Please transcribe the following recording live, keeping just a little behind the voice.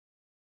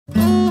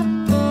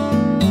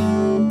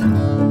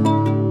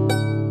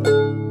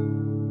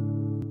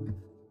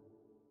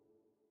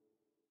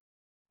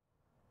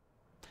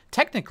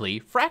Technically,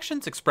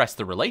 fractions express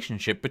the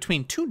relationship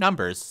between two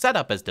numbers set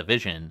up as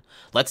division.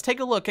 Let's take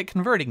a look at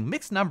converting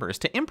mixed numbers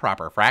to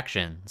improper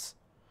fractions.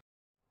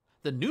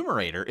 The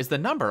numerator is the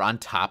number on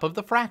top of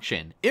the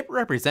fraction. It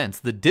represents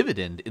the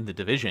dividend in the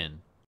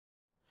division.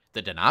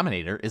 The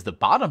denominator is the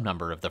bottom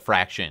number of the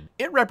fraction.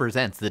 It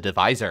represents the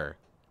divisor.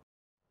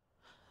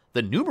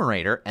 The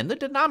numerator and the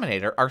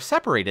denominator are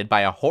separated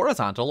by a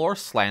horizontal or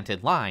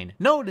slanted line,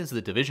 known as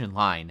the division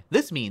line.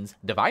 This means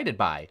divided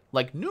by,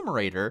 like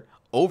numerator,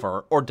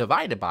 over, or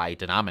divided by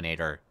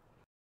denominator.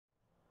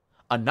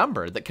 A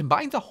number that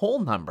combines a whole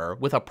number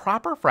with a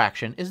proper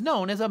fraction is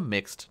known as a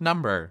mixed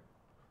number.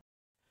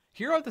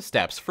 Here are the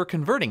steps for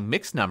converting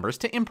mixed numbers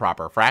to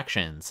improper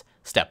fractions.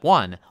 Step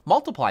 1.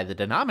 Multiply the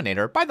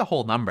denominator by the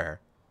whole number.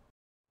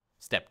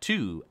 Step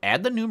 2.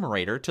 Add the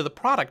numerator to the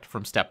product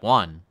from step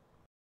 1.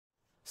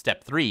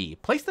 Step 3.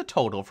 Place the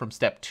total from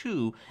step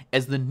 2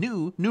 as the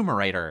new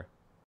numerator.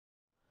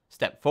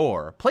 Step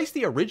 4. Place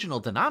the original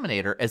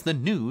denominator as the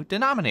new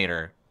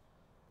denominator.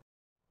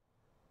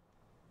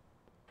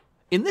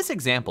 In this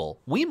example,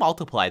 we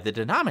multiply the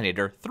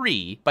denominator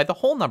 3 by the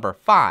whole number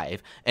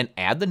 5 and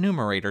add the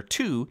numerator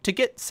 2 to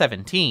get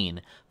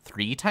 17.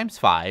 3 times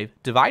 5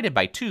 divided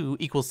by 2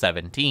 equals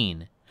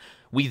 17.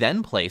 We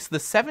then place the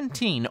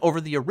 17 over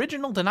the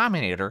original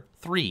denominator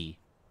 3.